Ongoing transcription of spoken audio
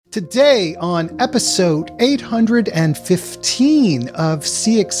Today on episode 815 of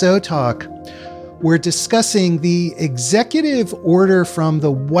CXOTalk, we're discussing the executive order from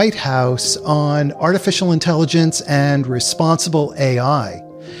the White House on artificial intelligence and responsible AI.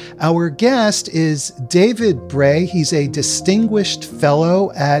 Our guest is David Bray. He's a distinguished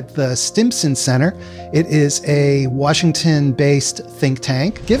fellow at the Stimson Center. It is a Washington-based think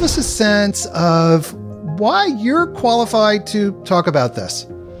tank. Give us a sense of why you're qualified to talk about this.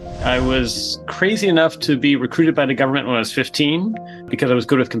 I was crazy enough to be recruited by the government when I was 15 because I was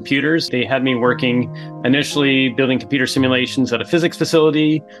good with computers. They had me working initially building computer simulations at a physics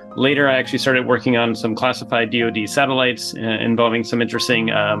facility. Later, I actually started working on some classified DoD satellites involving some interesting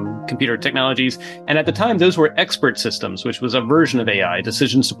computer technologies. And at the time, those were expert systems, which was a version of AI,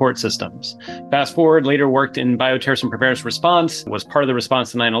 decision support systems. Fast forward, later worked in Bioterrorism Preparedness response, was part of the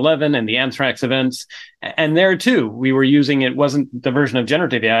response to 9/11 and the anthrax events. And there too, we were using, it wasn't the version of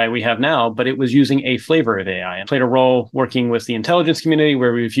generative AI we have now, but it was using a flavor of AI and played a role working with the intelligence community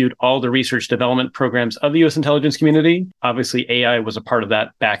where we reviewed all the research development programs of the U.S. intelligence community. Obviously, AI was a part of that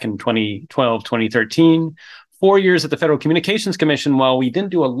back in 2012, 2013. 4 years at the Federal Communications Commission, while we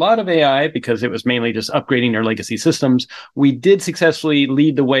didn't do a lot of AI because it was mainly just upgrading their legacy systems, we did successfully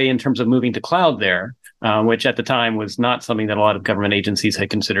lead the way in terms of moving to cloud there, which at the time was not something that a lot of government agencies had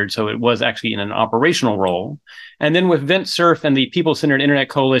considered. So it was actually in an operational role. And then with Vint Cerf and the People-Centered Internet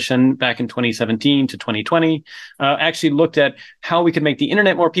Coalition back in 2017 to 2020, actually looked at how we could make the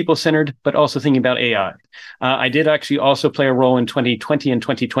internet more people-centered, but also thinking about AI. I did actually also play a role in 2020 and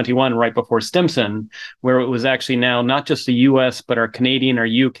 2021, right before Stimson, where it was actually now not just the US, but our Canadian, our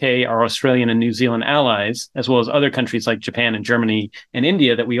UK, our Australian and New Zealand allies, as well as other countries like Japan and Germany and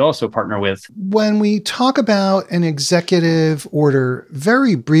India that we also partner with. When we talk about an executive order,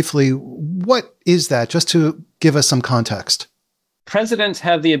 very briefly, what is that? Just to give us some context. Presidents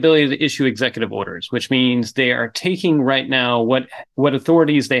have the ability to issue executive orders, which means they are taking right now what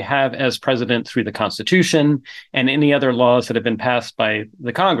authorities they have as president through the Constitution and any other laws that have been passed by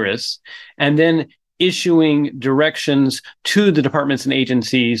the Congress, and then issuing directions to the departments and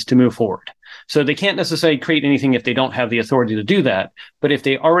agencies to move forward. So they can't necessarily create anything if they don't have the authority to do that. But if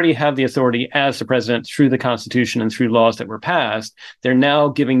they already have the authority as the president through the Constitution and through laws that were passed, they're now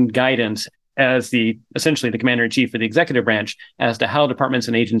giving guidance as essentially the commander in chief of the executive branch as to how departments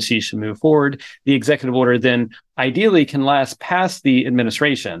and agencies should move forward. The executive order then ideally can last past the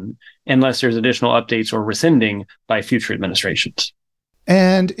administration unless there's additional updates or rescinding by future administrations.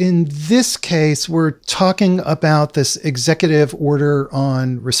 And in this case, we're talking about this executive order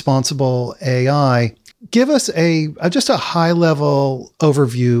on responsible AI. Give us just a high-level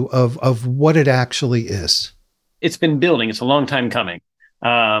overview of what it actually is. It's been building. It's a long time coming.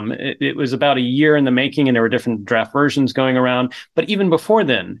 It was about a year in the making, and there were different draft versions going around. But even before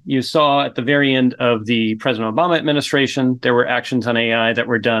then, you saw at the very end of the President Obama administration, there were actions on AI that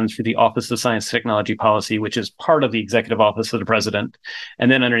were done through the Office of Science and Technology Policy, which is part of the Executive Office of the President.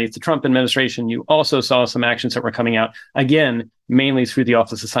 And then underneath the Trump administration, you also saw some actions that were coming out, again, mainly through the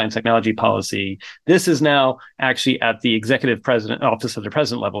Office of Science and Technology Policy. This is now actually at the Executive President Office of the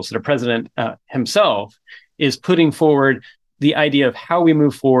President level. So the President himself is putting forward the idea of how we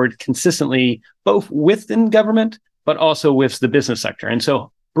move forward consistently, both within government, but also with the business sector. And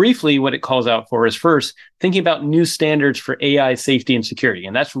so briefly, what it calls out for is first, thinking about new standards for AI safety and security.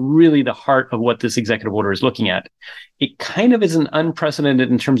 And that's really the heart of what this executive order is looking at. It kind of is an unprecedented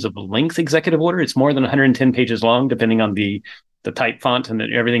in terms of length executive order. It's more than 110 pages long, depending on the type font and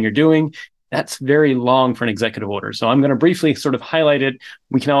everything you're doing. That's very long for an executive order. So I'm going to briefly sort of highlight it.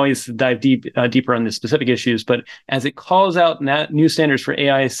 We can always dive deeper on the specific issues, but as it calls out new standards for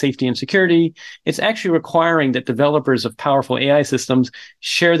AI safety and security, it's actually requiring that developers of powerful AI systems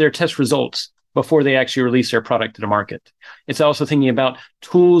share their test results before they actually release their product to the market. It's also thinking about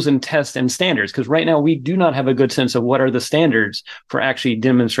tools and tests and standards, because right now we do not have a good sense of what are the standards for actually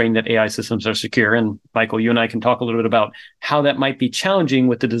demonstrating that AI systems are secure. And Michael, you and I can talk a little bit about how that might be challenging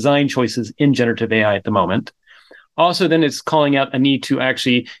with the design choices in generative AI at the moment. Also, then it's calling out a need to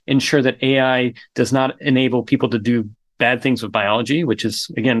actually ensure that AI does not enable people to do bad things with biology, which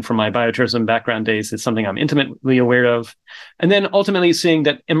is, again, from my bioterrorism background days, is something I'm intimately aware of. And then ultimately seeing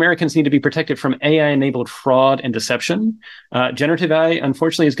that Americans need to be protected from AI-enabled fraud and deception. Generative AI,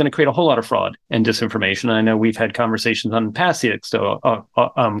 unfortunately, is going to create a whole lot of fraud and disinformation. And I know we've had conversations on past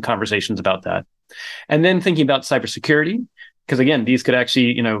CXO conversations about that. And then thinking about cybersecurity, Because again, these could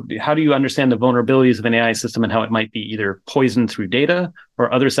actually, how do you understand the vulnerabilities of an AI system and how it might be either poisoned through data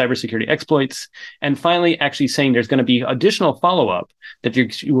or other cybersecurity exploits? And finally, actually saying there's going to be additional follow-up that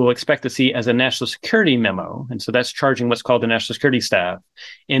you will expect to see as a national security memo. And so that's charging what's called the national security staff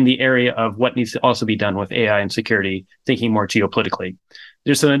in the area of what needs to also be done with AI and security, thinking more geopolitically.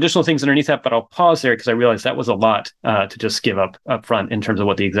 There's some additional things underneath that, but I'll pause there because I realized that was a lot to just give up front in terms of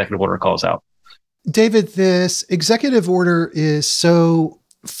what the executive order calls out. David, this executive order is so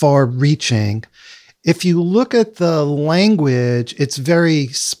far-reaching. If you look at the language, it's very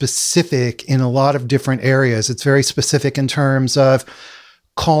specific in a lot of different areas. It's very specific in terms of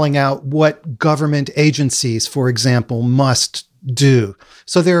calling out what government agencies, for example, must do.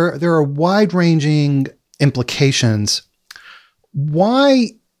 So there are wide-ranging implications. Why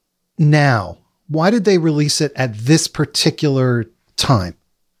now? Why did they release it at this particular time?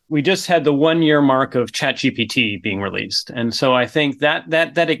 We just had the 1-year mark of ChatGPT being released. And so I think that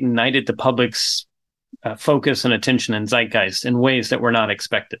ignited the public's focus and attention and zeitgeist in ways that were not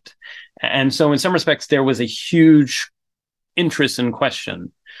expected. And so in some respects, there was a huge interest and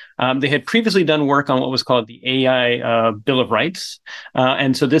question. They had previously done work on what was called the AI Bill of Rights.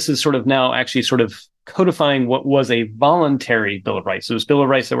 And so this is sort of now actually sort of codifying what was a voluntary Bill of Rights. So those Bill of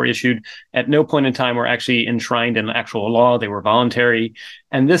Rights that were issued at no point in time were actually enshrined in actual law. They were voluntary.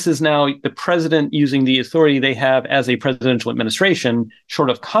 And this is now the president using the authority they have as a presidential administration,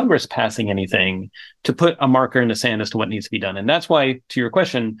 short of Congress passing anything, to put a marker in the sand as to what needs to be done. And that's why, to your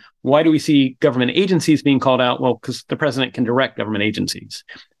question, why do we see government agencies being called out? Well, because the president can direct government agencies.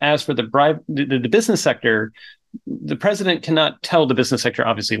 As for the business sector, the president cannot tell the business sector,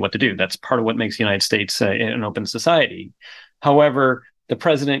 obviously, what to do. That's part of what makes the United States an open society. However, the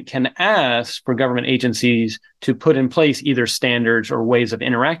president can ask for government agencies to put in place either standards or ways of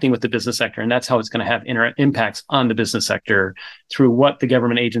interacting with the business sector. And that's how it's going to have impacts on the business sector through what the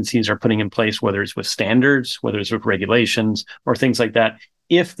government agencies are putting in place, whether it's with standards, whether it's with regulations or things like that.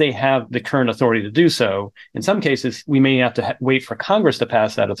 If they have the current authority to do so, in some cases, we may have to wait for Congress to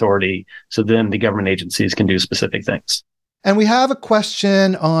pass that authority. So then the government agencies can do specific things. And we have a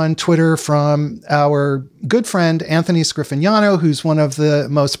question on Twitter from our good friend, Anthony Scriffignano, who's one of the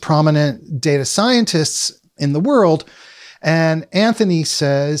most prominent data scientists in the world. And Anthony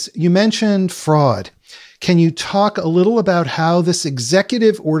says, you mentioned fraud. Can you talk a little about how this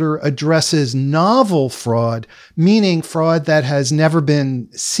executive order addresses novel fraud, meaning fraud that has never been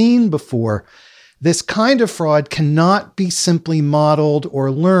seen before? This kind of fraud cannot be simply modeled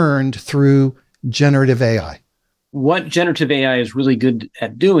or learned through generative AI. What generative AI is really good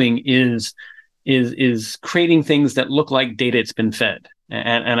at doing is creating things that look like data it's been fed.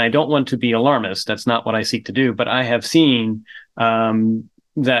 And I don't want to be alarmist. That's not what I seek to do. But I have seen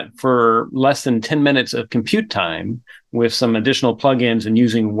that for less than 10 minutes of compute time with some additional plugins and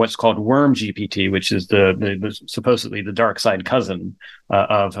using what's called Worm GPT, which is the supposedly the dark side cousin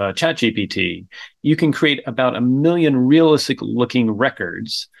of ChatGPT, you can create about 1 million realistic looking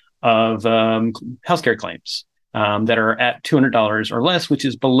records of healthcare claims that are at $200 or less, which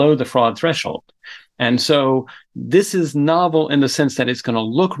is below the fraud threshold. And so this is novel in the sense that it's going to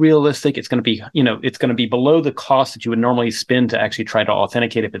look realistic. It's going to be, it's going to be below the cost that you would normally spend to actually try to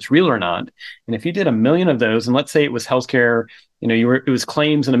authenticate if it's real or not. And if you did 1 million of those, and let's say it was healthcare, it was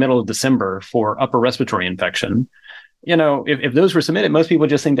claims in the middle of December for upper respiratory infection. If those were submitted, most people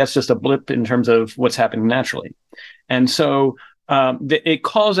just think that's just a blip in terms of what's happening naturally. And so it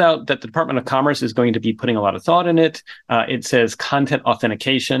calls out that the Department of Commerce is going to be putting a lot of thought in it. It says content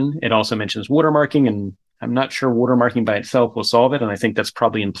authentication. It also mentions watermarking, and I'm not sure watermarking by itself will solve it. And I think that's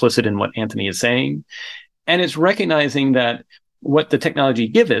probably implicit in what Anthony is saying. And it's recognizing that what the technology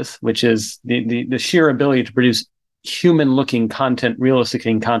giveth, which is the sheer ability to produce human-looking content,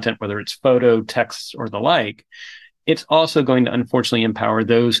 realistic-looking content, whether it's photo, text, or the like, it's also going to unfortunately empower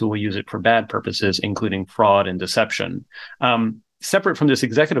those who will use it for bad purposes, including fraud and deception. Separate from this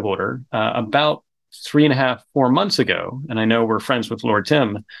executive order, about 3.5, 4 months ago, and I know we're friends with Lord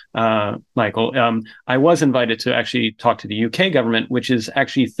Tim, Michael, I was invited to actually talk to the UK government, which is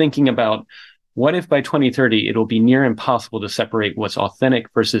actually thinking about what if by 2030, it'll be near impossible to separate what's authentic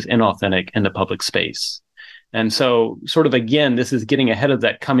versus inauthentic in the public space. And so sort of, again, this is getting ahead of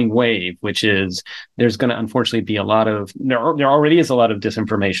that coming wave, which is there's going to unfortunately be there already is a lot of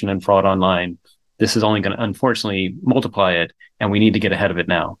disinformation and fraud online. This is only going to unfortunately multiply it, and we need to get ahead of it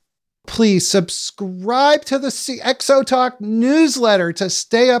now. Please subscribe to the CXOTalk newsletter to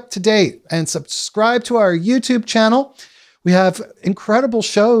stay up to date, and subscribe to our YouTube channel. We have incredible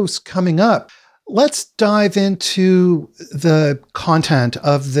shows coming up. Let's dive into the content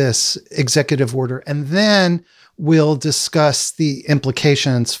of this executive order, and then we'll discuss the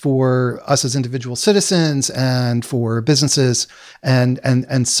implications for us as individual citizens and for businesses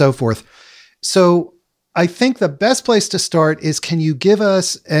and so forth. So I think the best place to start is, can you give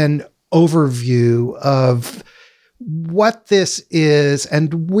us an overview of what this is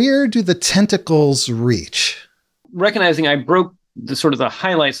and where do the tentacles reach? Recognizing I broke the sort of the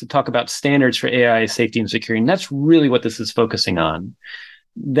highlights to talk about standards for AI safety and security, and that's really what this is focusing on.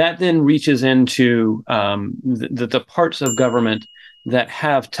 That then reaches into the parts of government that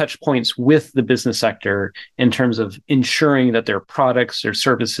have touch points with the business sector in terms of ensuring that their products or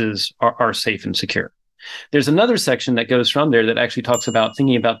services are safe and secure. There's another section that goes from there that actually talks about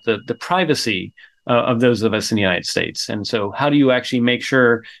thinking about the privacy of those of us in the United States. And so how do you actually make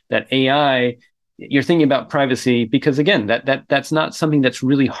sure that AI, you're thinking about privacy, because again, that's not something that's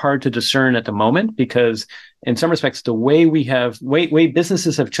really hard to discern at the moment, because in some respects, the way way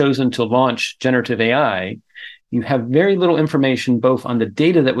businesses have chosen to launch generative AI, you have very little information both on the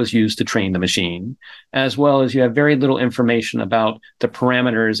data that was used to train the machine, as well as you have very little information about the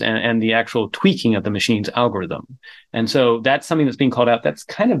parameters and the actual tweaking of the machine's algorithm. And so that's something that's being called out. That's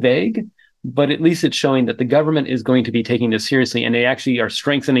kind of vague, but at least it's showing that the government is going to be taking this seriously, and they actually are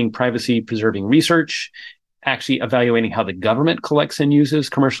strengthening privacy-preserving research, actually evaluating how the government collects and uses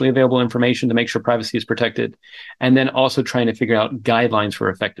commercially available information to make sure privacy is protected, and then also trying to figure out guidelines for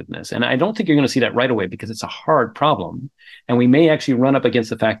effectiveness. And I don't think you're going to see that right away because it's a hard problem. And we may actually run up against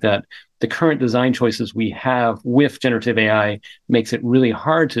the fact that the current design choices we have with generative AI makes it really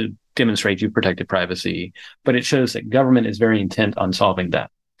hard to demonstrate you've protected privacy, but it shows that government is very intent on solving that.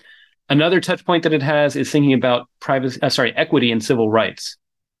 Another touch point that it has is thinking about equity and civil rights.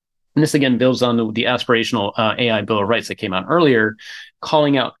 And this again builds on the aspirational AI Bill of Rights that came out earlier,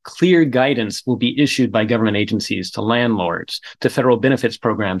 calling out clear guidance will be issued by government agencies to landlords, to federal benefits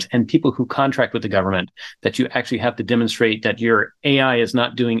programs, and people who contract with the government, that you actually have to demonstrate that your AI is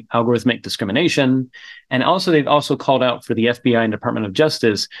not doing algorithmic discrimination. And also, they've also called out for the FBI and Department of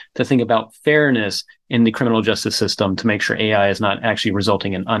Justice to think about fairness in the criminal justice system to make sure AI is not actually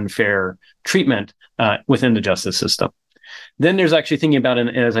resulting in unfair treatment within the justice system. Then there's actually thinking about,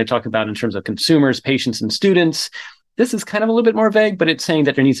 as I talked about in terms of consumers, patients, and students. This is kind of a little bit more vague, but it's saying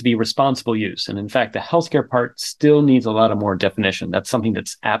that there needs to be responsible use. And in fact, the healthcare part still needs a lot of more definition. That's something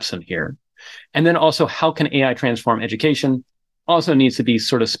that's absent here. And then also, how can AI transform education? Also needs to be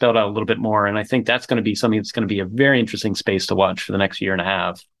sort of spelled out a little bit more. And I think that's going to be something that's going to be a very interesting space to watch for the next year and a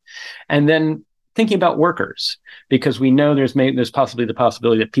half. And then thinking about workers, because we know there's possibly the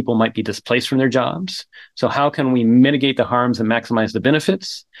possibility that people might be displaced from their jobs. So how can we mitigate the harms and maximize the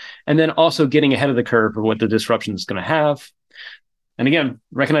benefits? And then also getting ahead of the curve for what the disruption is going to have. And again,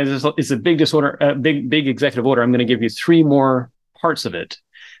 recognize this is a big big executive order. I'm going to give you 3 more parts of it.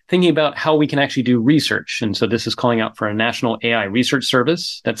 Thinking about how we can actually do research. And so this is calling out for a national AI research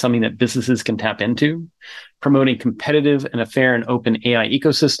service. That's something that businesses can tap into, promoting competitive and a fair and open AI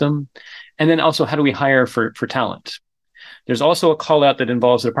ecosystem. And then also, how do we hire for talent? There's also a call out that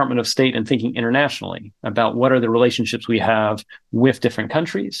involves the Department of State and thinking internationally about what are the relationships we have with different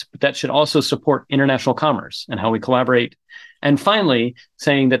countries, but that should also support international commerce and how we collaborate. And finally,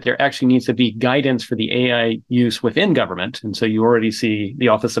 saying that there actually needs to be guidance for the AI use within government. And so you already see the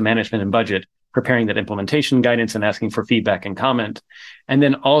Office of Management and Budget preparing that implementation guidance and asking for feedback and comment. And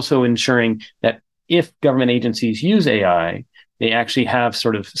then also ensuring that if government agencies use AI, they actually have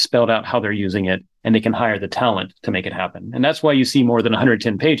sort of spelled out how they're using it, and they can hire the talent to make it happen. And that's why you see more than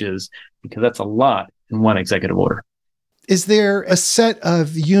 110 pages, because that's a lot in one executive order. Is there a set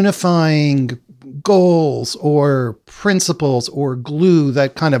of unifying goals or principles or glue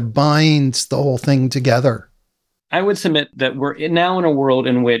that kind of binds the whole thing together? I would submit that we're now in a world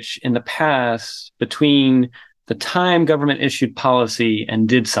in which, in the past, between the time government issued policy and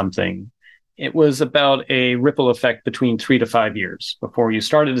did something, it was about a ripple effect between 3 to 5 years before you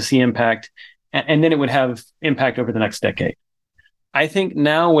started to see impact, and then it would have impact over the next decade. I think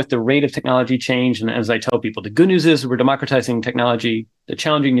now with the rate of technology change, and as I tell people, the good news is we're democratizing technology. The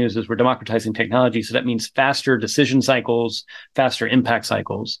challenging news is we're democratizing technology. So that means faster decision cycles, faster impact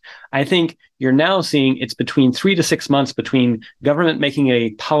cycles. I think you're now seeing it's between 3 to 6 months between government making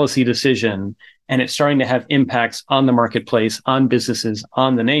a policy decision and it's starting to have impacts on the marketplace, on businesses,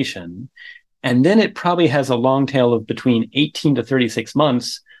 on the nation. And then it probably has a long tail of between 18 to 36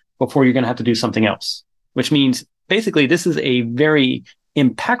 months before you're going to have to do something else, which means basically this is a very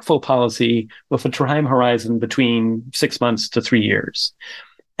impactful policy with a time horizon between 6 months to 3 years.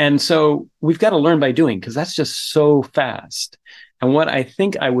 And so we've got to learn by doing, because that's just so fast. And what I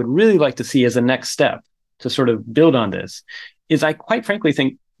think I would really like to see as a next step to sort of build on this is I quite frankly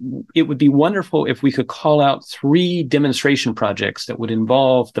think it would be wonderful if we could call out 3 demonstration projects that would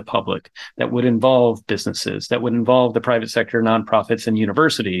involve the public, that would involve businesses, that would involve the private sector, nonprofits, and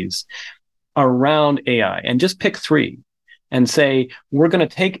universities around AI, and just pick 3 and say, we're going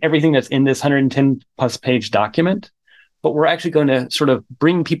to take everything that's in this 110 plus page document, but we're actually going to sort of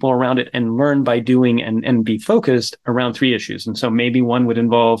bring people around it and learn by doing and be focused around 3 issues. And so maybe one would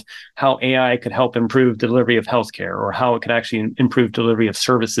involve how AI could help improve delivery of healthcare, or how it could actually improve delivery of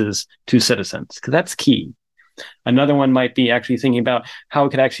services to citizens, because that's key. Another one might be actually thinking about how it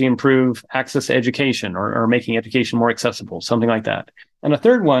could actually improve access to education, or making education more accessible, something like that. And a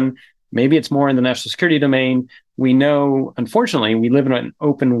third one, maybe it's more in the national security domain. We know, unfortunately, we live in an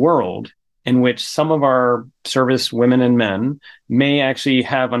open world in which some of our service women and men may actually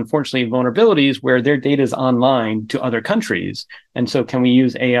have, unfortunately, vulnerabilities where their data is online to other countries. And so can we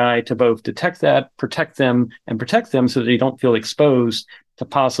use AI to both detect that, protect them so that they don't feel exposed to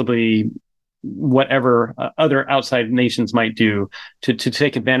possibly whatever other outside nations might do to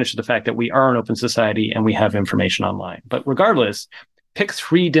take advantage of the fact that we are an open society and we have information online. But regardless, pick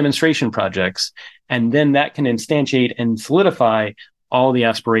 3 demonstration projects, and then that can instantiate and solidify all the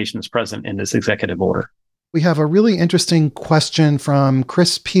aspirations present in this executive order. We have a really interesting question from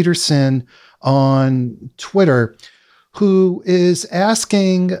Chris Peterson on Twitter, who is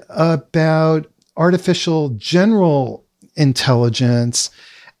asking about artificial general intelligence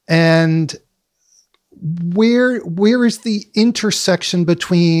and where is the intersection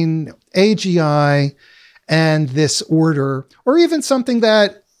between AGI and this order, or even something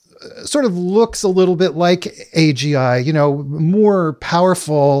that sort of looks a little bit like AGI, more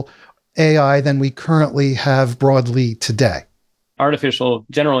powerful AI than we currently have broadly today. Artificial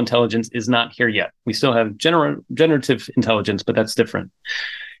general intelligence is not here yet. We still have generative intelligence, but that's different.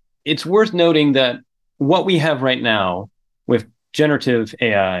 It's worth noting that what we have right now with generative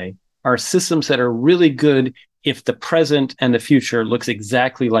AI are systems that are really good if the present and the future looks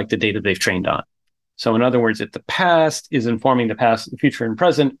exactly like the data they've trained on. So in other words, if the past is informing the past, the future, and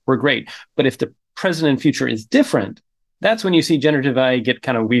present, we're great. But if the present and future is different, that's when you see generative AI get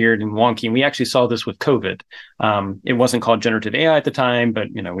kind of weird and wonky. And we actually saw this with COVID. It wasn't called generative AI at the time, but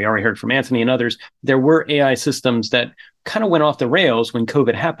we already heard from Anthony and others. There were AI systems that kind of went off the rails when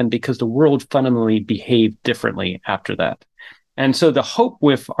COVID happened because the world fundamentally behaved differently after that. And so the hope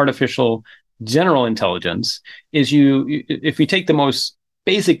with artificial general intelligence is if you take the most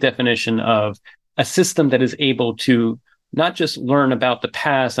basic definition of a system that is able to not just learn about the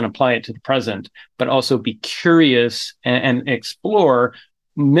past and apply it to the present, but also be curious and explore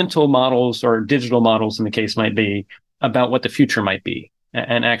mental models, or digital models in the case might be, about what the future might be,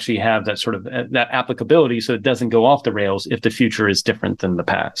 and actually have that sort of that applicability so it doesn't go off the rails if the future is different than the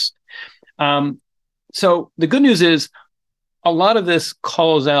past. So the good news is a lot of this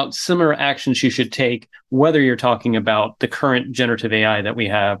calls out similar actions you should take, whether you're talking about the current generative AI that we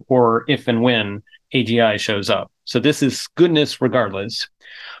have, or if and when AGI shows up. So this is goodness regardless.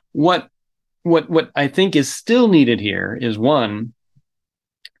 What I think is still needed here is, one,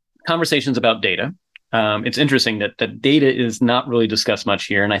 conversations about data. It's interesting that data is not really discussed much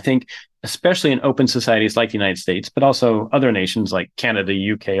here. And I think, especially in open societies like the United States, but also other nations like Canada,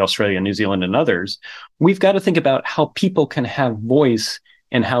 UK, Australia, New Zealand, and others, we've got to think about how people can have voice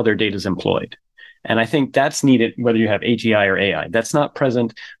in how their data is employed. And I think that's needed, whether you have AGI or AI. That's not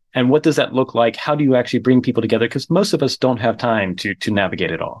present. And what does that look like? How do you actually bring people together? Because most of us don't have time to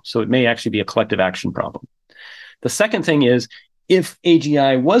navigate it all. So it may actually be a collective action problem. The second thing is, if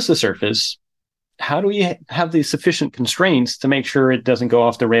AGI was the surface, how do we have the sufficient constraints to make sure it doesn't go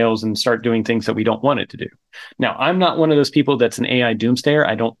off the rails and start doing things that we don't want it to do? Now, I'm not one of those people that's an AI doomsdayer.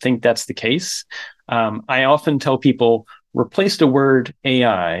 I don't think that's the case. I often tell people, replace the word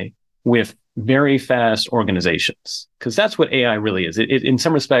AI with very fast organizations, because that's what AI really is. It, in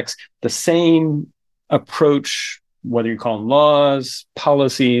some respects, the same approach, whether you call them laws,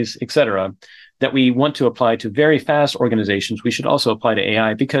 policies, et cetera, that we want to apply to very fast organizations, we should also apply to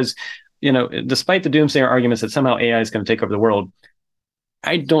AI, because despite the doomsday arguments that somehow AI is going to take over the world,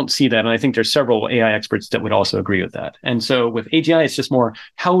 I don't see that. And I think there's several AI experts that would also agree with that. And so with AGI, it's just more,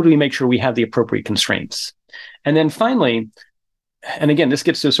 how do we make sure we have the appropriate constraints? And then finally, and again, this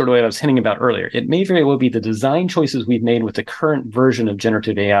gets to sort of what I was hinting about earlier, it may very well be the design choices we've made with the current version of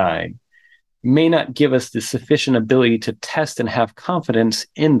generative AI may not give us the sufficient ability to test and have confidence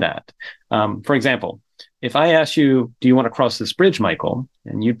in that. For example, if I ask you, do you want to cross this bridge, Michael?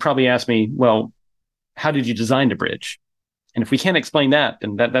 And you'd probably ask me, well, how did you design the bridge? And if we can't explain that,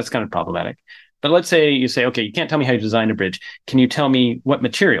 then that's kind of problematic. But let's say you say, okay, you can't tell me how you design a bridge. Can you tell me what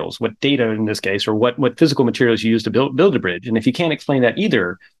materials, what data in this case, or what physical materials you use to build a bridge? And if you can't explain that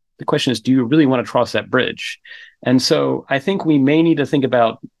either, the question is, do you really want to cross that bridge? And so I think we may need to think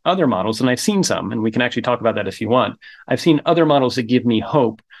about other models, and I've seen some, and we can actually talk about that if you want. I've seen other models that give me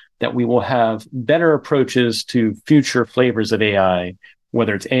hope that we will have better approaches to future flavors of AI,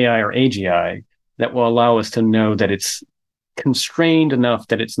 whether it's AI or AGI, that will allow us to know that it's constrained enough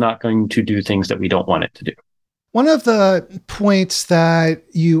that it's not going to do things that we don't want it to do. One of the points that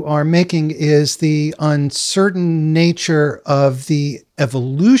you are making is the uncertain nature of the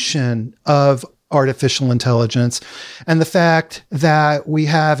evolution of artificial intelligence and the fact that we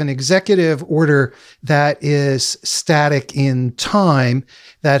have an executive order that is static in time,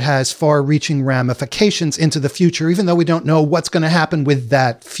 that has far-reaching ramifications into the future, even though we don't know what's going to happen with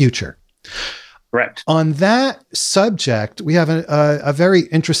that future. Correct. On that subject, we have a very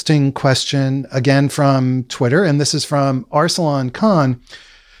interesting question, again, from Twitter, and this is from Arsalan Khan,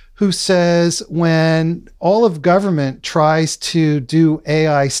 who says, when all of government tries to do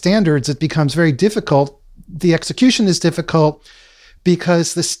AI standards, it becomes very difficult. The execution is difficult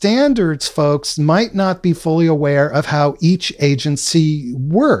because the standards folks might not be fully aware of how each agency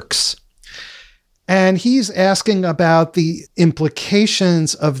works. And he's asking about the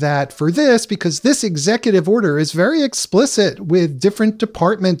implications of that for this, because this executive order is very explicit with different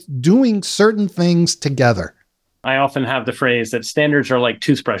departments doing certain things together. I often have the phrase that standards are like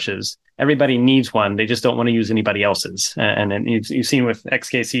toothbrushes. Everybody needs one. They just don't want to use anybody else's. And then you've seen with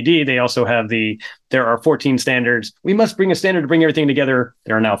XKCD, they also have there are 14 standards. We must bring a standard to bring everything together.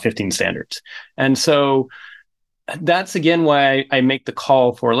 There are now 15 standards. And so that's, again, why I make the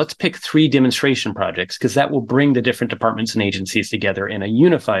call for let's pick 3 demonstration projects, because that will bring the different departments and agencies together in a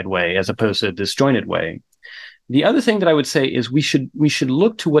unified way as opposed to a disjointed way. The other thing that I would say is we should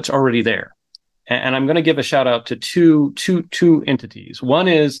look to what's already there. And I'm going to give a shout out to two entities. One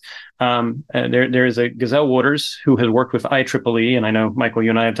is there is a Gazelle Waters who has worked with IEEE, and I know, Michael, you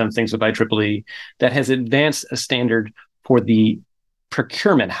and I have done things with IEEE, that has advanced a standard for the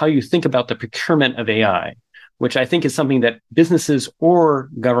procurement, how you think about the procurement of AI, which I think is something that businesses or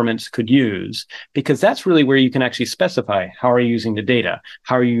governments could use, because that's really where you can actually specify how are you using the data?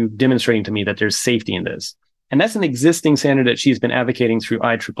 How are you demonstrating to me that there's safety in this? And that's an existing standard that she's been advocating through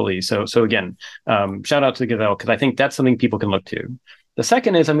IEEE. So again, shout out to Gazelle, because I think that's something people can look to. The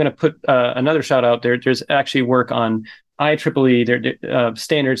second is I'm going to put another shout out there. There's actually work on IEEE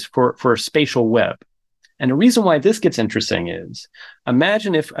standards for spatial web. And the reason why this gets interesting is,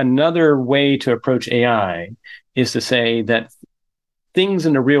 imagine if another way to approach AI is to say that things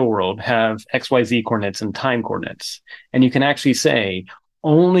in the real world have XYZ coordinates and time coordinates. And you can actually say,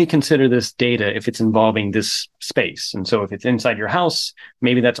 only consider this data if it's involving this space. And so if it's inside your house,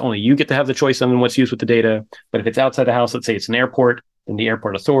 maybe that's only you get to have the choice on what's used with the data. But if it's outside the house, let's say it's an airport, then the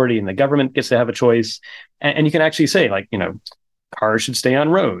airport authority and the government gets to have a choice. And you can actually say, like, cars should stay on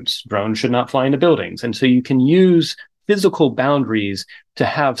roads, drones should not fly into buildings. And so you can use physical boundaries to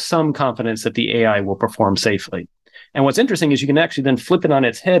have some confidence that the AI will perform safely. And what's interesting is you can actually then flip it on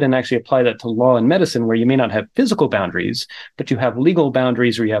its head and actually apply that to law and medicine, where you may not have physical boundaries, but you have legal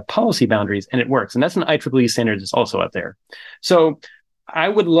boundaries or you have policy boundaries, and it works. And that's an IEEE standard that's also out there. So I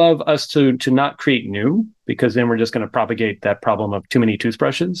would love us to not create new, because then we're just going to propagate that problem of too many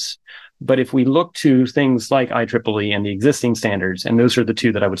toothbrushes. But if we look to things like IEEE and the existing standards, and those are the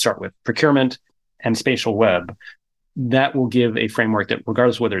 2 that I would start with, procurement and spatial web, that will give a framework that,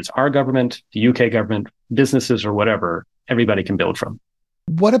 regardless of whether it's our government, the UK government, businesses, or whatever, everybody can build from.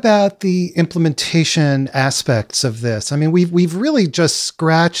 What about the implementation aspects of this? I mean, we've really just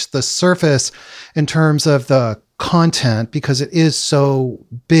scratched the surface in terms of the content, because it is so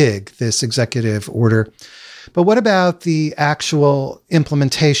big, this executive order. But what about the actual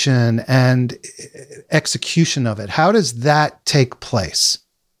implementation and execution of it? How does that take place?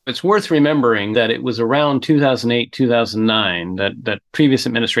 It's worth remembering that it was around 2008, 2009 that previous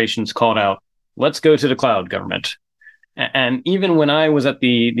administrations called out, let's go to the cloud, government. And even when I was at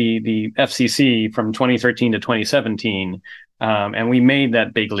the FCC from 2013 to 2017, and we made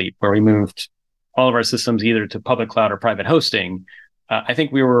that big leap where we moved all of our systems either to public cloud or private hosting, I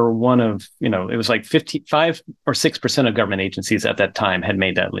think we were one of, it was like 55 or 6% of government agencies at that time had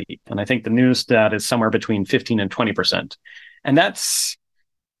made that leap. And I think the newest stat is somewhere between 15 and 20%. And that's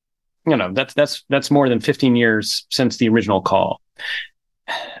more than 15 years since the original call.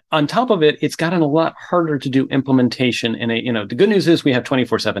 On top of it, it's gotten a lot harder to do implementation the good news is we have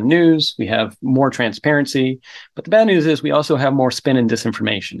 24/7 news, we have more transparency, but the bad news is we also have more spin and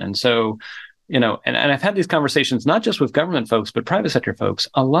disinformation. And so And I've had these conversations, not just with government folks, but private sector folks.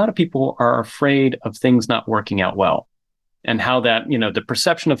 A lot of people are afraid of things not working out well, and how that, the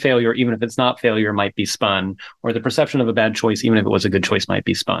perception of failure, even if it's not failure, might be spun, or the perception of a bad choice, even if it was a good choice, might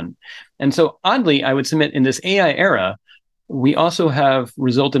be spun. And so oddly, I would submit in this AI era, we also have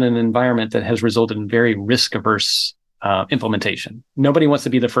resulted in an environment that has resulted in very risk-averse implementation. Nobody wants to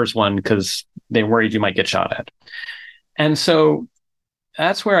be the first one because they're worried you might get shot at. And so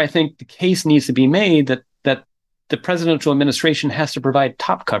that's where I think the case needs to be made that the presidential administration has to provide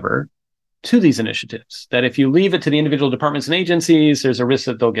top cover to these initiatives. That if you leave it to the individual departments and agencies, there's a risk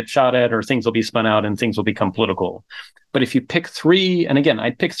that they'll get shot at, or things will be spun out and things will become political. But if you pick three, and again,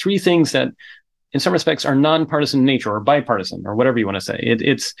 I'd pick three things that in some respects are non-partisan in nature, or bipartisan, or whatever you want to say.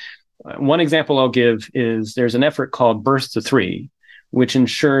 It's one example I'll give is there's an effort called Birth to Three, which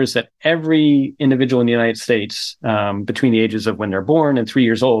ensures that every individual in the United States between the ages of when they're born and 3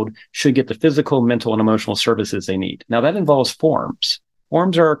 years old should get the physical, mental, and emotional services they need. Now, that involves forms.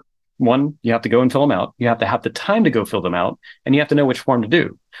 Forms are, one, you have to go and fill them out. You have to have the time to go fill them out, and you have to know which form to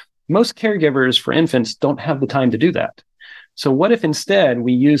do. Most caregivers for infants don't have the time to do that. So what if instead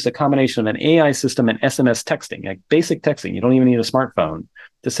we use the combination of an AI system and SMS texting, like basic texting, you don't even need a smartphone,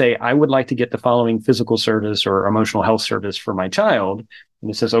 to say, I would like to get the following physical service or emotional health service for my child.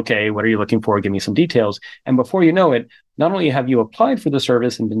 And it says, okay, what are you looking for? Give me some details. And before you know it, not only have you applied for the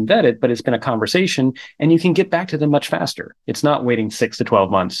service and been vetted, but it's been a conversation, and you can get back to them much faster. It's not waiting 6 to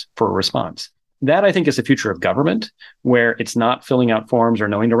 12 months for a response. That, I think, is the future of government, where it's not filling out forms or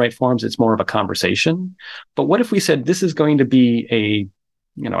knowing to write forms. It's more of a conversation. But what if we said this is going to be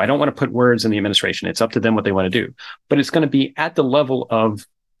I don't want to put words in the administration. It's up to them what they want to do. But it's going to be at the level of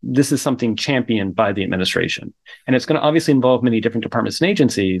this is something championed by the administration. And it's going to obviously involve many different departments and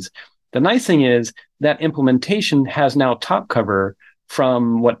agencies. The nice thing is that implementation has now top cover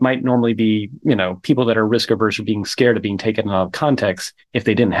from what might normally be, people that are risk averse or being scared of being taken out of context if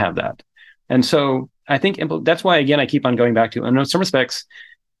they didn't have that. And so I think that's why, again, I keep on going back to, in some respects,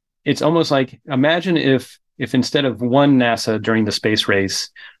 it's almost like, imagine if instead of one NASA during the space race,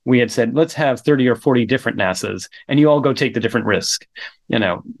 we had said, let's have 30 or 40 different NASAs and you all go take the different risk.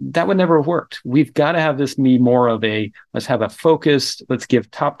 That would never have worked. We've got to have this be more of let's have a focused, let's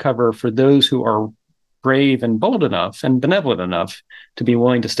give top cover for those who are brave and bold enough and benevolent enough to be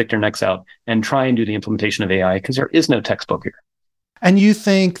willing to stick their necks out and try and do the implementation of AI, because there is no textbook here. And you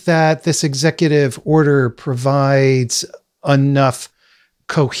think that this executive order provides enough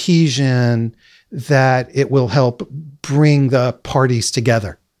cohesion that it will help bring the parties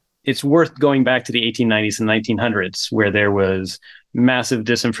together? It's worth going back to the 1890s and 1900s, where there was massive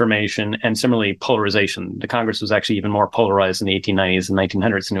disinformation and similarly polarization. The Congress was actually even more polarized in the 1890s and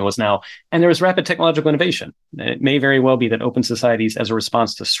 1900s than it was now. And there was rapid technological innovation. It may very well be that open societies, as a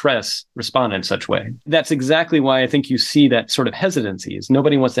response to stress, respond in such way. That's exactly why I think you see that sort of hesitancy, is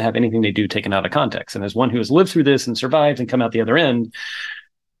nobody wants to have anything they do taken out of context. And as one who has lived through this and survived and come out the other end,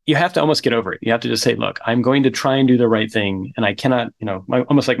 you have to almost get over it. You have to just say, look, I'm going to try and do the right thing. And I cannot,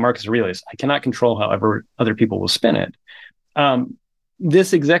 almost like Marcus Aurelius, I cannot control however other people will spin it.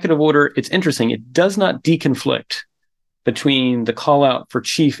 This executive order, it's interesting. It does not deconflict between the call out for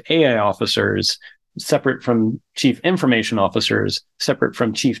chief AI officers, separate from chief information officers, separate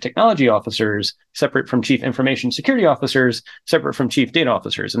from chief technology officers, separate from chief information security officers, separate from chief data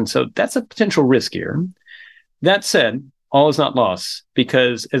officers. And so that's a potential risk here. That said, all is not lost,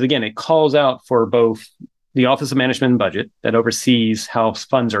 because, as again, it calls out for both the Office of Management and Budget, that oversees how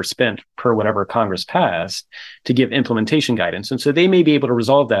funds are spent per whatever Congress passed, to give implementation guidance. And so they may be able to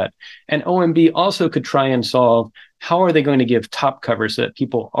resolve that. And OMB also could try and solve, how are they going to give top cover so that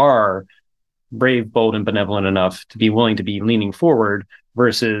people are brave, bold, and benevolent enough to be willing to be leaning forward,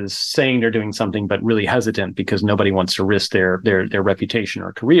 versus saying they're doing something but really hesitant because nobody wants to risk their reputation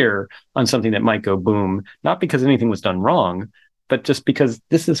or career on something that might go boom, not because anything was done wrong, but just because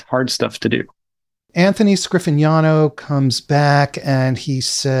this is hard stuff to do. Anthony Scriffignano comes back and he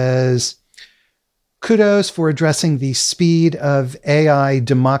says, kudos for addressing the speed of AI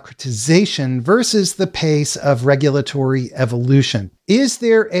democratization versus the pace of regulatory evolution. Is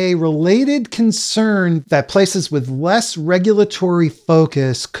there a related concern that places with less regulatory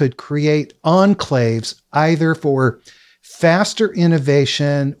focus could create enclaves, either for faster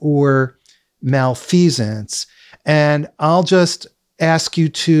innovation or malfeasance? And I'll just ask you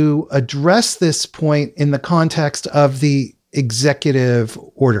to address this point in the context of the executive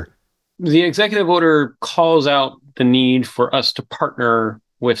order. The executive order calls out the need for us to partner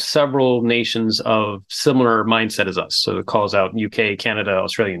with several nations of similar mindset as us. So it calls out UK, Canada,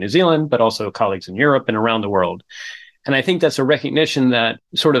 Australia, New Zealand, but also colleagues in Europe and around the world. And I think that's a recognition that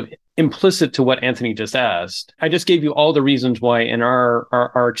sort of implicit to what Anthony just asked. I just gave you all the reasons why in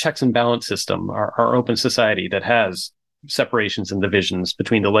our checks and balance system, our open society that has separations and divisions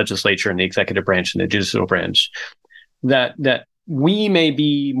between the legislature and the executive branch and the judicial branch, that we may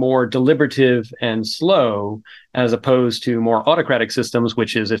be more deliberative and slow as opposed to more autocratic systems,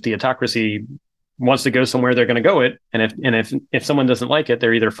 which is if the autocracy wants to go somewhere, they're going to go it. And if someone doesn't like it,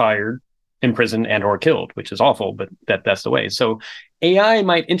 they're either fired, imprisoned, and or killed, which is awful, but that's the way. So AI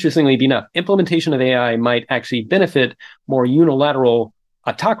might, interestingly enough, implementation of AI might actually benefit more unilateral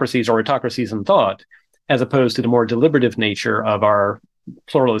autocracies or autocracies in thought, as opposed to the more deliberative nature of our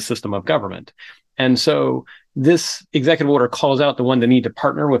pluralist system of government. And so this executive order calls out the need to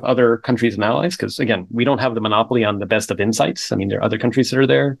partner with other countries and allies, because again, we don't have the monopoly on the best of insights. I mean, there are other countries that are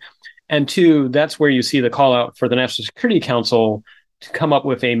there. And two, that's where you see the call out for the National Security Council to come up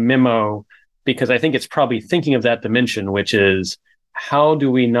with a memo, because I think it's probably thinking of that dimension, which is how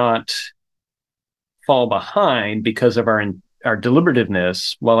do we not fall behind because of our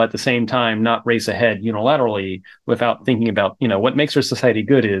deliberativeness, while at the same time not race ahead unilaterally without thinking about, what makes our society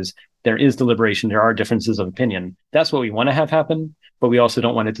good is there is deliberation, there are differences of opinion. That's what we want to have happen, but we also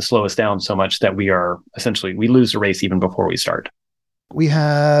don't want it to slow us down so much that we lose the race even before we start. We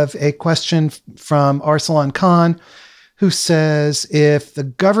have a question from Arsalan Khan, who says, if the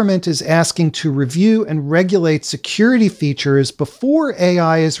government is asking to review and regulate security features before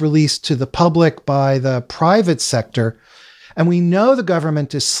AI is released to the public by the private sector, and we know the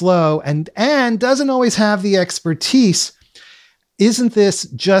government is slow and doesn't always have the expertise, isn't this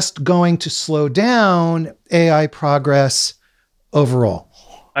just going to slow down AI progress overall?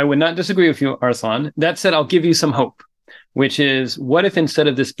 I would not disagree with you, Arsalan. That said, I'll give you some hope, which is, what if instead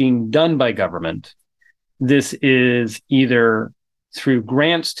of this being done by government, this is either through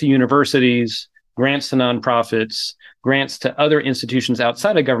grants to universities, grants to nonprofits, grants to other institutions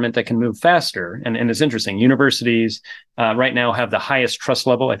outside of government that can move faster. And it's interesting. Universities right now have the highest trust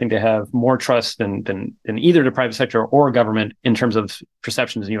level. I think they have more trust than either the private sector or government in terms of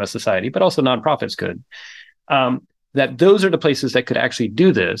perceptions in U.S. society, but also nonprofits could. That those are the places that could actually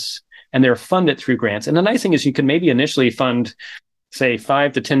do this, and they're funded through grants. And the nice thing is you can maybe initially fund, say,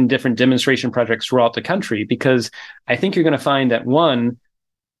 5 to 10 different demonstration projects throughout the country, because I think you're going to find that, one,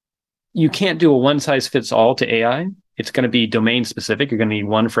 you can't do a one-size-fits-all to AI. It's going to be domain specific. You're going to need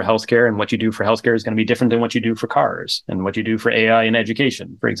one for healthcare, and what you do for healthcare is going to be different than what you do for cars and what you do for AI in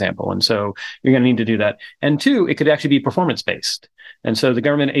education, for example. And so you're going to need to do that. And two, it could actually be performance-based. And so the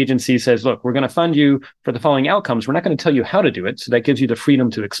government agency says, look, we're going to fund you for the following outcomes. We're not going to tell you how to do it. So that gives you the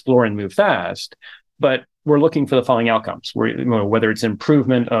freedom to explore and move fast. But we're looking for the following outcomes, whether it's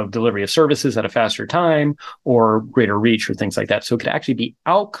improvement of delivery of services at a faster time or greater reach or things like that. So it could actually be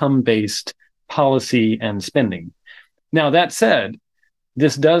outcome-based policy and spending. Now, that said,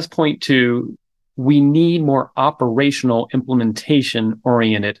 this does point to we need more operational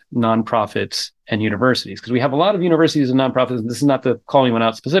implementation-oriented nonprofits and universities, because we have a lot of universities and nonprofits, and this is not to call anyone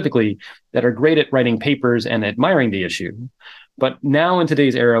out specifically, that are great at writing papers and admiring the issue. But now in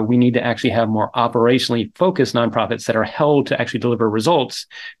today's era, we need to actually have more operationally focused nonprofits that are held to actually deliver results,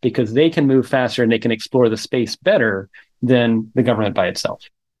 because they can move faster and they can explore the space better than the government by itself.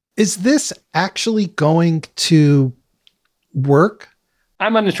 Is this actually going to work?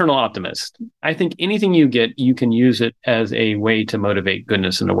 I'm an eternal optimist. I think anything you get, you can use it as a way to motivate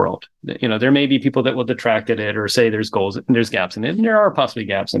goodness in the world. There may be people that will detract at it or say there's goals and there's gaps in it, and there are possibly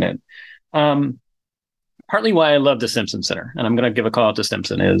gaps in it. Partly why I love the Stimson Center, and I'm going to give a call out to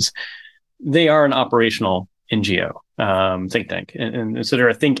Stimson, is they are an operational NGO think tank, and so they're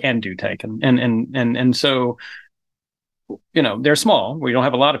a think and do tank, and so they're small. We don't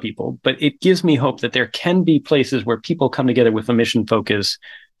have a lot of people, but it gives me hope that there can be places where people come together with a mission focus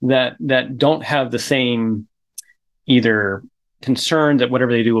that don't have the same either concern that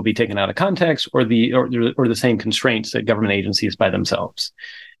whatever they do will be taken out of context, or the same constraints that government agencies by themselves.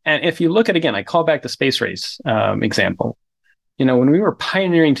 And if you look at, again, I call back the space race example. When we were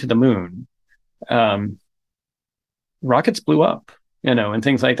pioneering to the moon, rockets blew up, and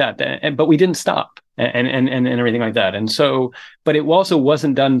things like that. But we didn't stop and everything like that. And so, but it also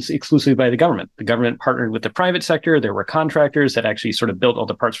wasn't done exclusively by the government. The government partnered with the private sector. There were contractors that actually sort of built all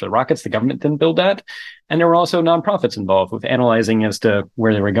the parts for the rockets. The government didn't build that. And there were also nonprofits involved with analyzing as to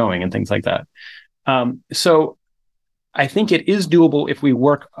where they were going and things like that. So I think it is doable if we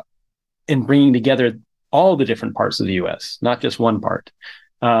work in bringing together all the different parts of the U.S., not just one part.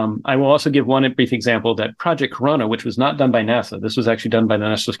 I will also give one brief example that Project Corona, which was not done by NASA, this was actually done by the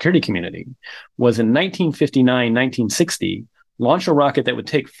national security community, was in 1959, 1960, launched a rocket that would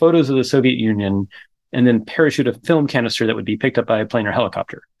take photos of the Soviet Union and then parachute a film canister that would be picked up by a plane or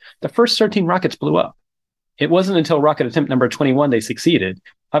helicopter. The first 13 rockets blew up. It wasn't until rocket attempt number 21 they succeeded.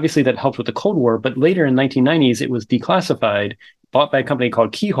 Obviously, that helped with the Cold War, but later in 1990s, it was declassified, bought by a company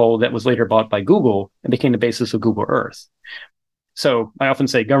called Keyhole that was later bought by Google and became the basis of Google Earth. So I often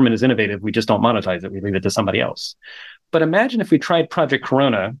say government is innovative. We just don't monetize it. We leave it to somebody else. But imagine if we tried Project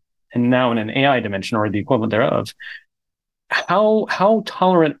Corona, and now in an AI dimension or the equivalent thereof, how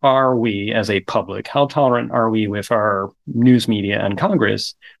tolerant are we as a public? How tolerant are we with our news media and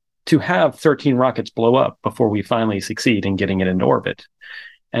Congress to have 13 rockets blow up before we finally succeed in getting it into orbit?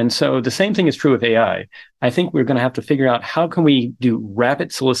 And so the same thing is true with AI. I think we're going to have to figure out how can we do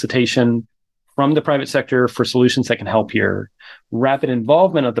rapid solicitation from the private sector for solutions that can help here, rapid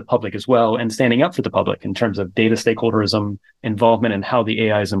involvement of the public as well, and standing up for the public in terms of data stakeholderism, involvement in how the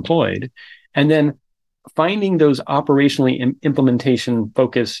AI is employed, and then finding those operationally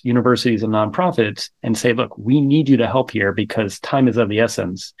implementation-focused universities and nonprofits and say, look, we need you to help here because time is of the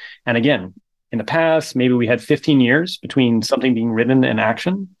essence. And again, in the past, maybe we had 15 years between something being written and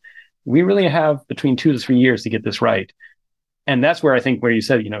action. We really have between 2 to 3 years to get this right. And that's where I think where you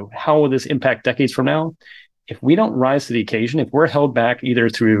said, how will this impact decades from now? If we don't rise to the occasion, if we're held back either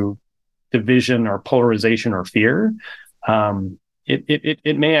through division or polarization or fear,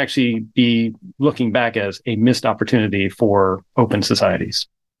 it may actually be looking back as a missed opportunity for open societies.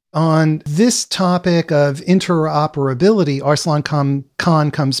 On this topic of interoperability, Arslan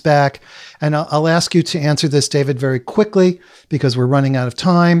Khan comes back, and I'll ask you to answer this, David, very quickly because we're running out of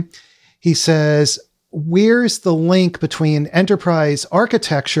time. He says, where's the link between enterprise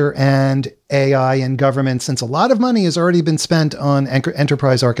architecture and AI in government, since a lot of money has already been spent on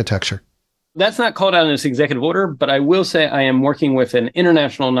enterprise architecture? That's not called out in this executive order, but I will say I am working with an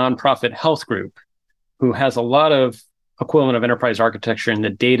international nonprofit health group who has a lot of equivalent of enterprise architecture in the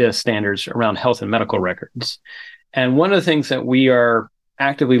data standards around health and medical records. And one of the things that we are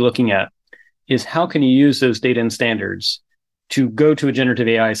actively looking at is how can you use those data and standards to go to a generative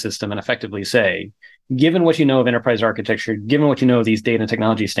AI system and effectively say, given what you know of enterprise architecture, given what you know of these data and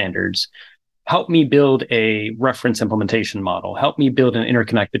technology standards, help me build a reference implementation model. Help me build an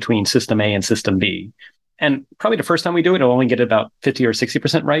interconnect between system A and system B. And probably the first time we do it, it'll only get about 50 or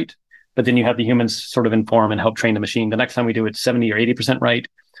 60% right. But then you have the humans sort of inform and help train the machine. The next time we do it, 70 or 80% right.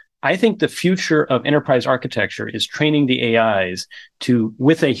 I think the future of enterprise architecture is training the AIs to,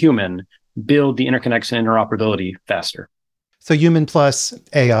 with a human, build the interconnection and interoperability faster. So human plus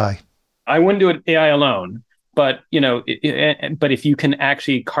AI. I wouldn't do it AI alone. But, but if you can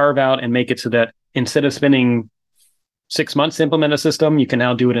actually carve out and make it so that instead of spending 6 months to implement a system, you can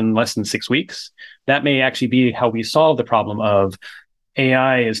now do it in less than 6 weeks. That may actually be how we solve the problem of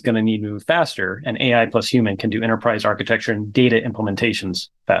AI is going to need to move faster, and AI plus human can do enterprise architecture and data implementations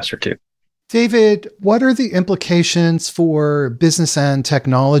faster too. David, what are the implications for business and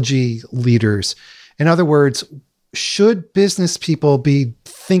technology leaders? In other words, should business people be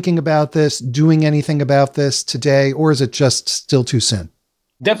thinking about this, doing anything about this today, or is it just still too soon?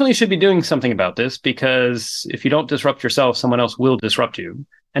 Definitely should be doing something about this, because if you don't disrupt yourself, someone else will disrupt you.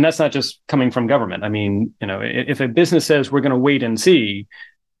 And that's not just coming from government. I mean, if a business says we're going to wait and see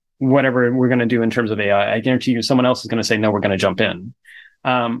whatever we're going to do in terms of AI, I guarantee you someone else is going to say, no, we're going to jump in.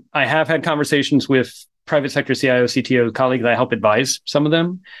 I have had conversations with private sector CIO, CTO colleagues. I help advise some of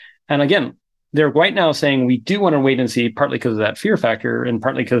them. And again, they're right now saying we do want to wait and see, partly because of that fear factor and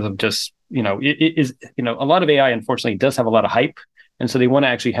partly because of just, it is, a lot of AI, unfortunately, does have a lot of hype. And so they want to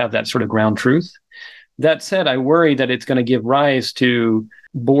actually have that sort of ground truth. That said, I worry that it's going to give rise to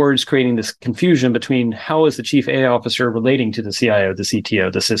boards creating this confusion between how is the chief AI officer relating to the CIO, the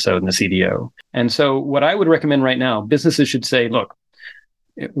CTO, the CISO, and the CDO. And so what I would recommend right now, businesses should say, look,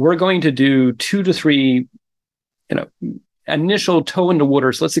 we're going to do 2 to 3, initial toe in the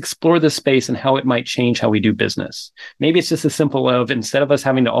water. So let's explore this space and how it might change how we do business. Maybe it's just as simple of, instead of us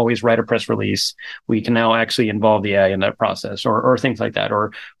having to always write a press release, we can now actually involve the AI in that process, or things like that,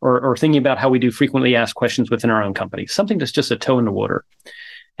 or thinking about how we do frequently asked questions within our own company, something that's just a toe in the water.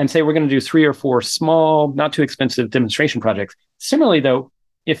 And say we're going to do 3 or 4 small, not too expensive demonstration projects. Similarly, though,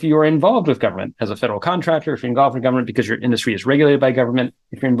 if you're involved with government as a federal contractor, if you're involved with government because your industry is regulated by government,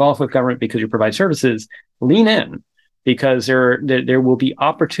 if you're involved with government because you provide services, lean in, because there will be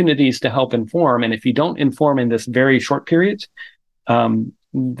opportunities to help inform. And if you don't inform in this very short period,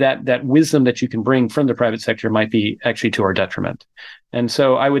 that wisdom that you can bring from the private sector might be actually to our detriment. And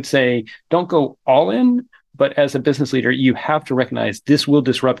so I would say, don't go all in, but as a business leader, you have to recognize this will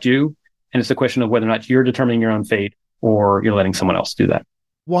disrupt you. And it's a question of whether or not you're determining your own fate or you're letting someone else do that.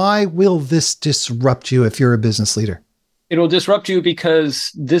 Why will this disrupt you if you're a business leader? It'll disrupt you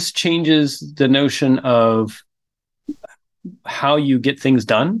because this changes the notion of how you get things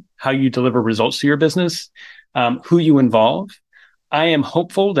done, how you deliver results to your business, who you involve. I am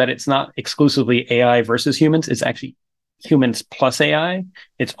hopeful that it's not exclusively AI versus humans. It's actually humans plus AI.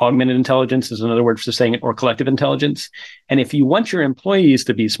 It's augmented intelligence is another word for saying it, or collective intelligence. And if you want your employees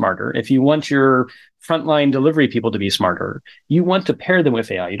to be smarter, if you want your frontline delivery people to be smarter, you want to pair them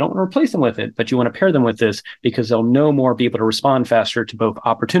with AI. You don't want to replace them with it, but you want to pair them with this because they'll know more, be able to respond faster to both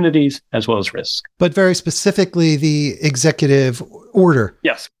opportunities as well as risk. But very specifically, the executive order.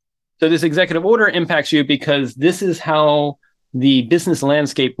 Yes. So this executive order impacts you because this is how the business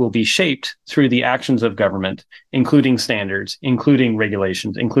landscape will be shaped through the actions of government, including standards, including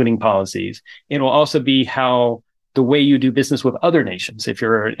regulations, including policies. It will also be how the way you do business with other nations, if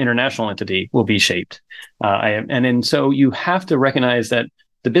you're an international entity, will be shaped. And so you have to recognize that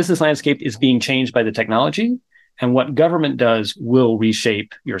the business landscape is being changed by the technology, and what government does will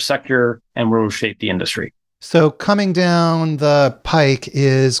reshape your sector and will reshape the industry. So coming down the pike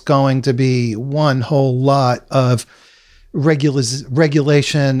is going to be one whole lot of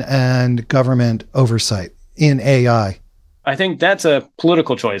regulation and government oversight in AI. I think that's a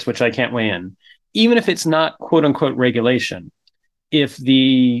political choice, which I can't weigh in. Even if it's not quote unquote regulation, if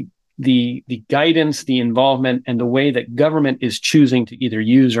the guidance, the involvement, and the way that government is choosing to either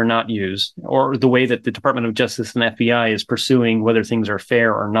use or not use, or the way that the Department of Justice and FBI is pursuing whether things are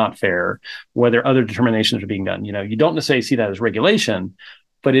fair or not fair, whether other determinations are being done, you don't necessarily see that as regulation,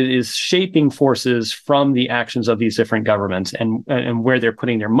 but it is shaping forces from the actions of these different governments and where they're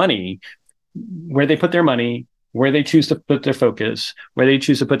putting their money, where they put their money, where they choose to put their focus, where they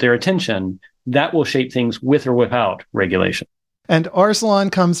choose to put their attention. That will shape things with or without regulation. And Arslan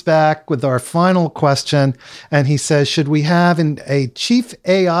comes back with our final question, and he says, should we have a chief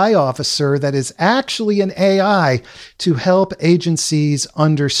AI officer that is actually an AI to help agencies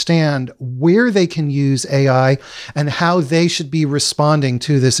understand where they can use AI and how they should be responding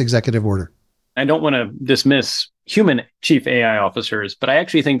to this executive order? I don't want to dismiss human chief AI officers, but I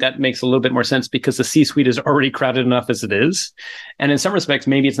actually think that makes a little bit more sense because the C-suite is already crowded enough as it is. And in some respects,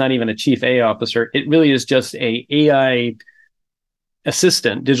 maybe it's not even a chief AI officer. It really is just a AI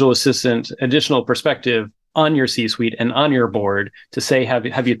assistant, digital assistant, additional perspective on your C-suite and on your board to say, have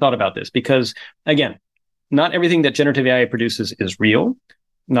you thought about this? Because again, not everything that generative AI produces is real.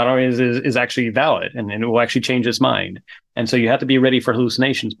 Not always is actually valid, and it will actually change its mind. And so you have to be ready for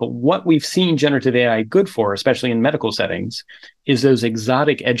hallucinations. But what we've seen generative AI good for, especially in medical settings, is those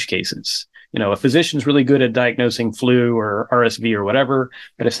exotic edge cases. A physician's really good at diagnosing flu or RSV or whatever,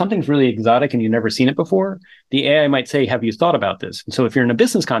 but if something's really exotic and you've never seen it before, the AI might say, have you thought about this? And so if you're in a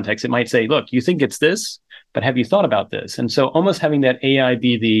business context, it might say, look, you think it's this, but have you thought about this? And so almost having that AI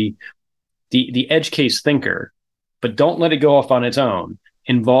be the edge case thinker, but don't let it go off on its own.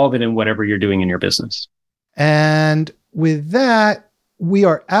 Involve it in whatever you're doing in your business. And with that, we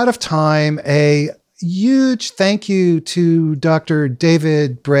are out of time. A huge thank you to Dr.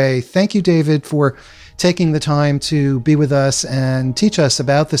 David Bray. Thank you, David, for taking the time to be with us and teach us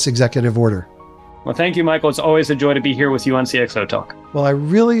about this executive order. Well, thank you, Michael. It's always a joy to be here with you on CXOTalk. Well, I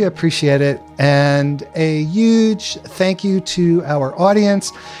really appreciate it. And a huge thank you to our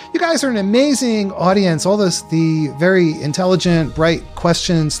audience. You guys are an amazing audience. All the very intelligent, bright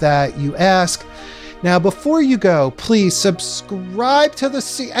questions that you ask. Now, before you go, please subscribe to the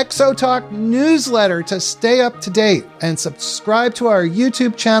CXOTalk newsletter to stay up to date, and subscribe to our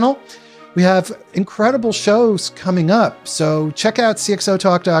YouTube channel. We have incredible shows coming up, so check out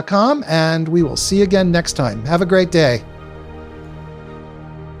CXOTalk.com, and we will see you again next time. Have a great day.